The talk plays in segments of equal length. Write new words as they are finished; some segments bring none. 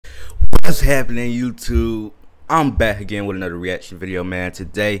What's happening, YouTube? I'm back again with another reaction video, man.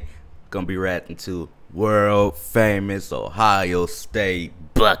 Today, gonna be reacting to world famous Ohio State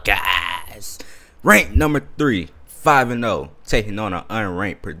Buckeyes. Ranked number 3, 5-0, taking on an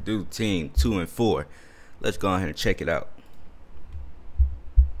unranked Purdue team, 2-4. Let's go ahead and check it out.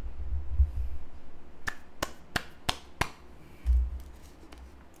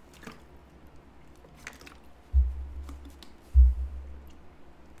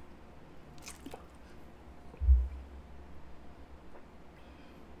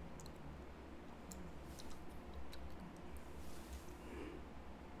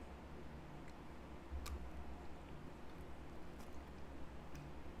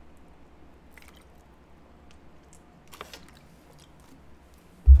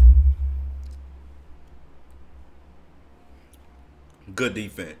 Good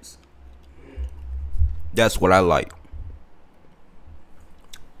defense. That's what I like.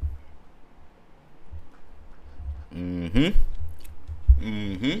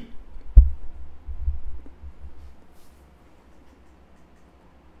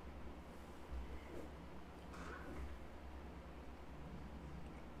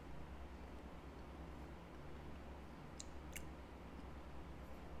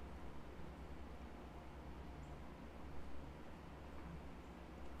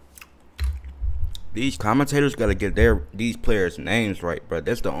 These commentators gotta get these players' names right, bro.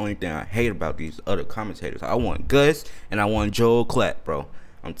 That's the only thing I hate about these other commentators. I want Gus and I want Joel Klatt, bro.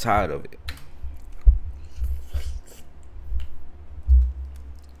 I'm tired of it.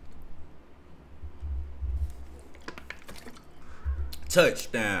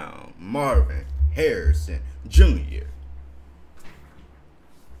 Touchdown, Marvin Harrison Jr.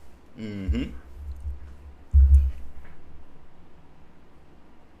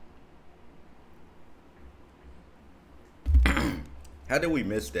 How did we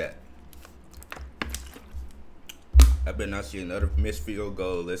miss that? I better not see another missed field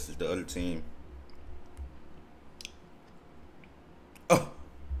goal. This is the other team. Oh.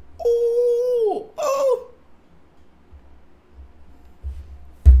 Ooh. Oh.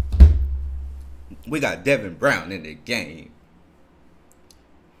 We got Devin Brown in the game.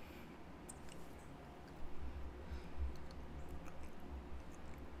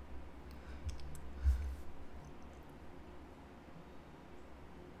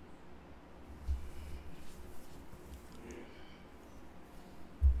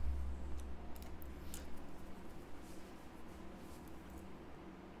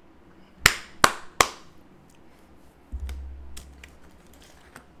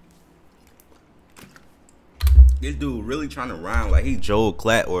 This dude really trying to rhyme like he Joel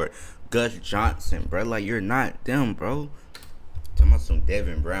Klatt or Gus Johnson, bro. Like, you're not them, bro. Talking about some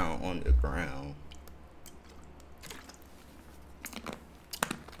Devin Brown on the ground.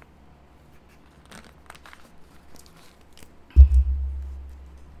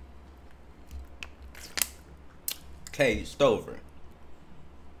 Cade Stover.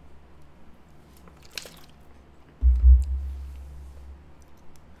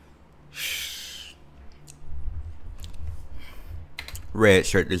 Red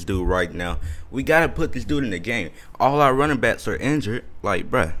shirt this dude right now. We gotta put this dude in the game. All our running backs are injured. Like,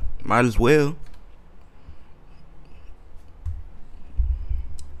 bruh, might as well.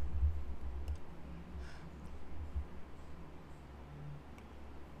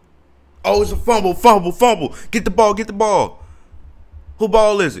 Oh, it's a fumble, fumble, fumble. Get the ball, get the ball. Who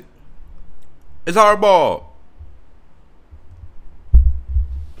ball is it? It's our ball.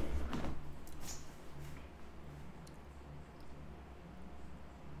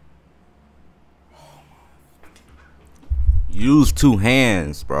 Use two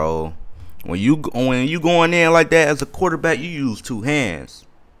hands, bro. When you going in like that as a quarterback, you use two hands.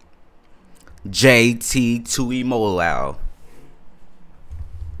 JT Tuimoloau.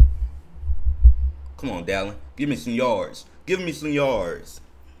 Come on, Dallin. Give me some yards. Give me some yards.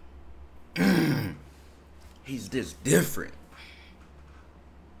 He's just different.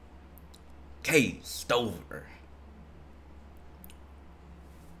 Cade Stover.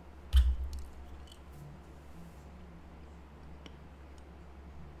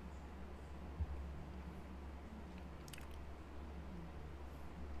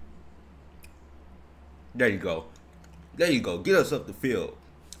 There you go. There you go. Get us up the field.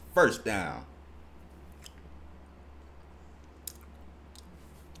 First down.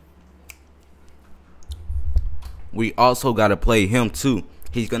 We also got to play him too.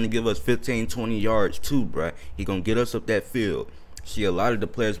 He's going to give us 15, 20 yards too, bruh. He's going to get us up that field. See, a lot of the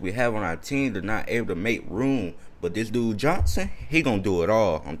players we have on our team, they're not able to make room. But this dude Johnson, he going to do it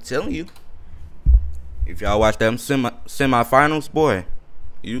all. I'm telling you. If y'all watch them semifinals, boy,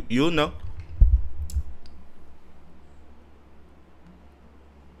 You'll know.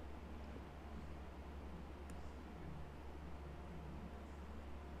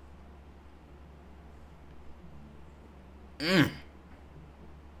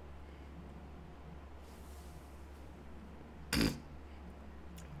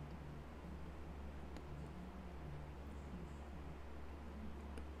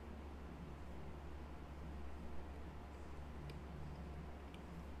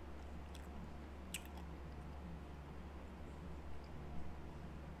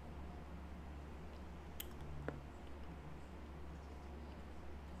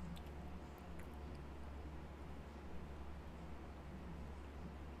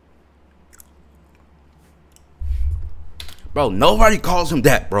 Bro, nobody calls him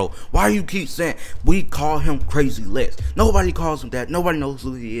that, bro. Why you keep saying we call him Crazy Lex? Nobody calls him that. Nobody knows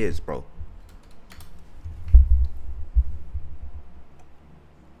who he is, bro.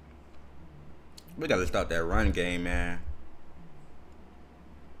 We gotta stop that run game, man.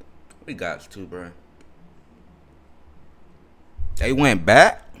 We got to, bro. They went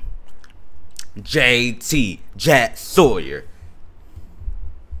back. JT, Jack Sawyer.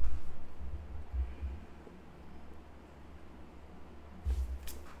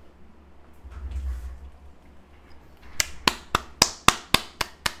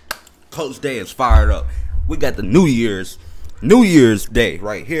 Coach Day is fired up. We got the New Year's Day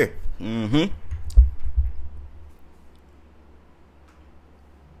right here.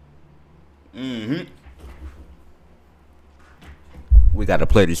 We gotta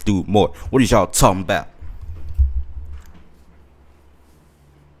play this dude more. What is y'all talking about?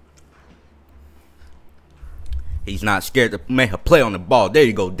 He's not scared to make a play on the ball. There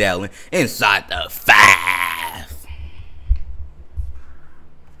you go, Dallin. Inside the 5.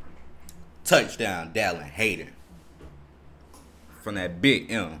 Touchdown, Dallin Hayden. From that Big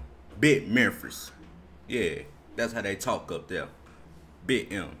M. Big Memphis. Yeah, that's how they talk up there.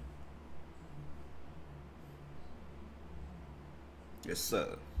 Big M. Yes,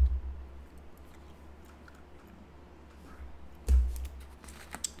 sir.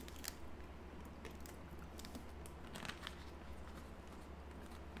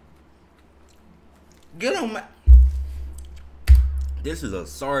 Get him. This is a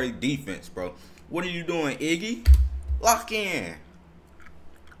sorry defense, bro. What are you doing, Iggy? Lock in.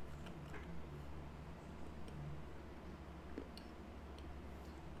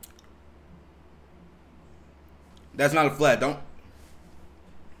 That's not a flag, don't.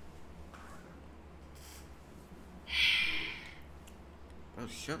 Bro,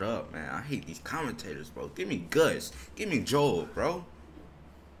 shut up, man. I hate these commentators, bro. Give me Gus. Give me Joel, bro.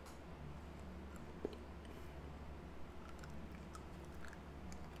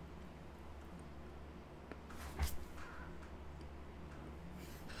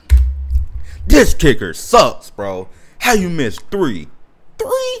 This kicker sucks, bro. How you miss 3?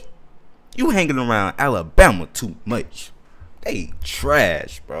 3? You hanging around Alabama too much. They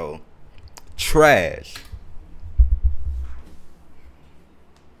trash, bro. Trash.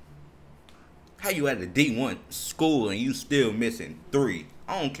 How you at a D1 school and you still missing 3?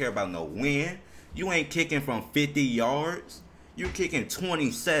 I don't care about no win. You ain't kicking from 50 yards. You kicking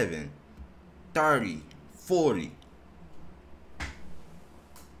 27, 30, 40.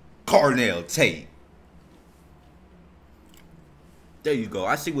 Carnell Tate. There you go.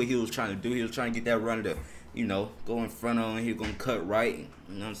 I see what he was trying to do. He was trying to get that run to, you know, go in front of him. He was going to cut right.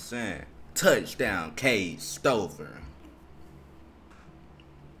 You know what I'm saying? Touchdown, Cade Stover.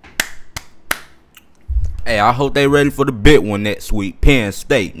 Hey, I hope they ready for the big one next week. Penn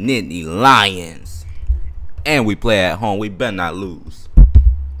State, Nittany Lions. And we play at home. We better not lose.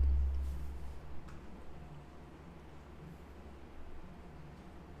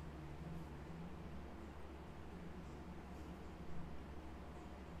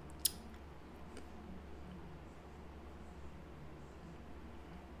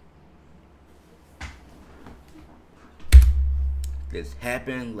 This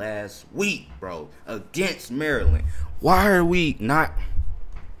happened last week, bro, against Maryland. Why are we not?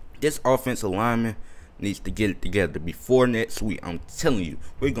 This offensive lineman needs to get it together before next week. I'm telling you,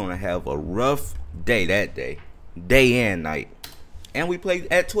 we're going to have a rough day that day. Day and night. And we play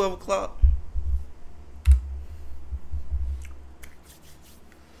at 12 o'clock.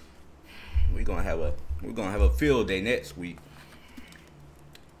 We're going to have a field day next week.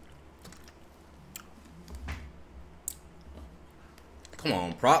 Come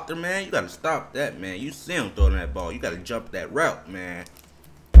on, Proctor, man. You got to stop that, man. You see him throwing that ball. You got to jump that route, man.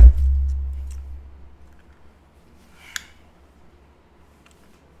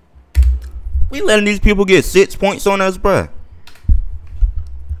 We letting these people get 6 points on us, bruh.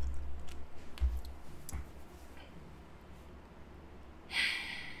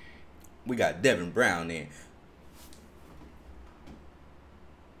 We got Devin Brown in.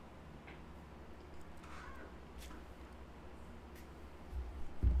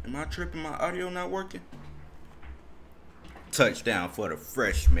 Am I tripping? My audio not working? Touchdown for the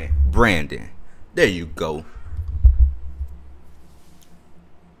freshman, Brandon. There you go.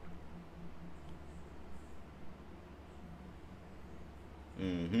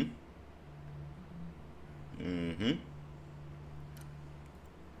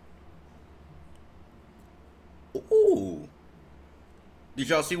 Ooh. Did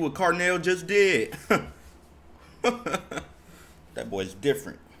y'all see what Carnell just did? That boy's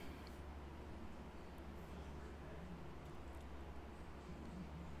different.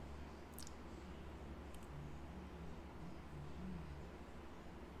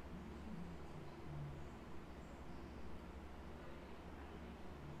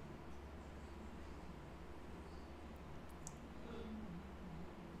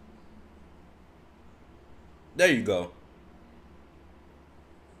 There you go.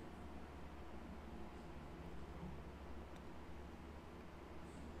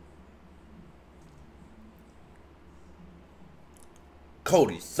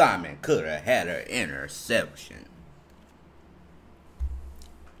 Cody Simon could have had an interception.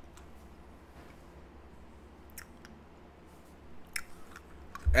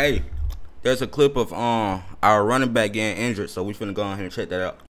 Hey, there's a clip of our running back getting injured, so we finna go ahead and check that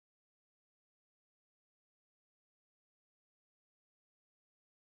out.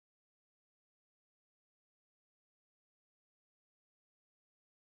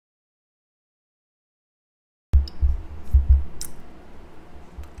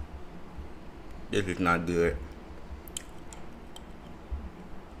 This is not good.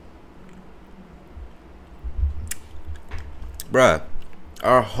 Bruh,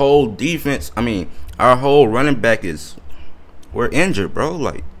 our whole defense, our whole running back we're injured, bro.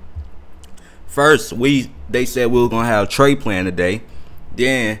 Like, first they said we were gonna have Trey playing today.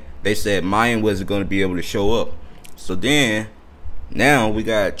 Then they said Mayan wasn't gonna be able to show up. So then now we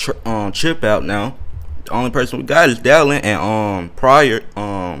got Chip out now. The only person we got is Dallin and Pryor.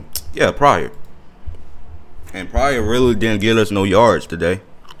 Pryor. And Pryor really didn't get us no yards today.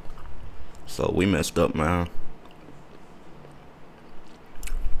 So we messed up, man.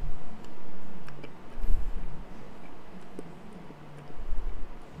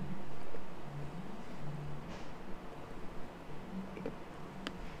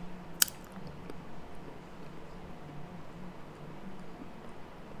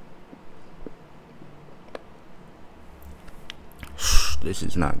 This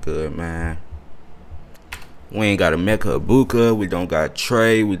is not good, man. We ain't got a Mecca Ibuka. We don't got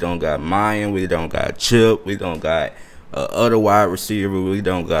Trey. We don't got Mayan. We don't got Chip. We don't got other wide receiver. We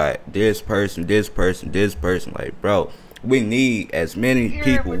don't got this person, this person, this person. Like, bro, we need as many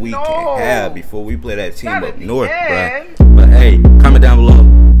people we can have before we play that team up north, bro. But hey, comment down below.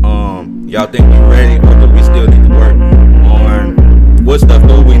 Y'all think we ready, or do we still need to work on what stuff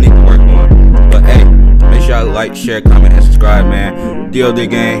do we need to work on? But hey, make sure y'all like, share, comment, and subscribe, man. DLD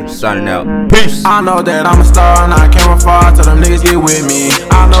Gang, signing out. Peace. I know that I'm a star and I can't fall till them niggas get with me.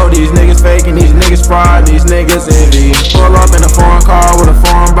 I know these niggas faking, these niggas fried, these niggas envy. Pull up in a foreign car with a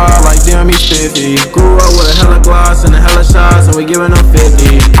foreign bar like Jimmy 50. Grew up with a hella gloss and a hella shots and we giving them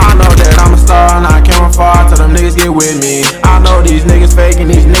 50. I know that I'm a star and I can't fall till them niggas get with me. I know these niggas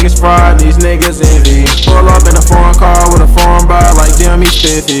faking, these niggas fried, these niggas envy. Pull up in a foreign car with a foreign bar like Jimmy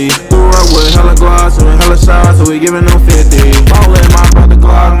 50. Grew up with a hella gloss and a hella shots and we giving them 50. Ballin' my brother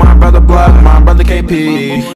Glock, my brother Block, my brother KP.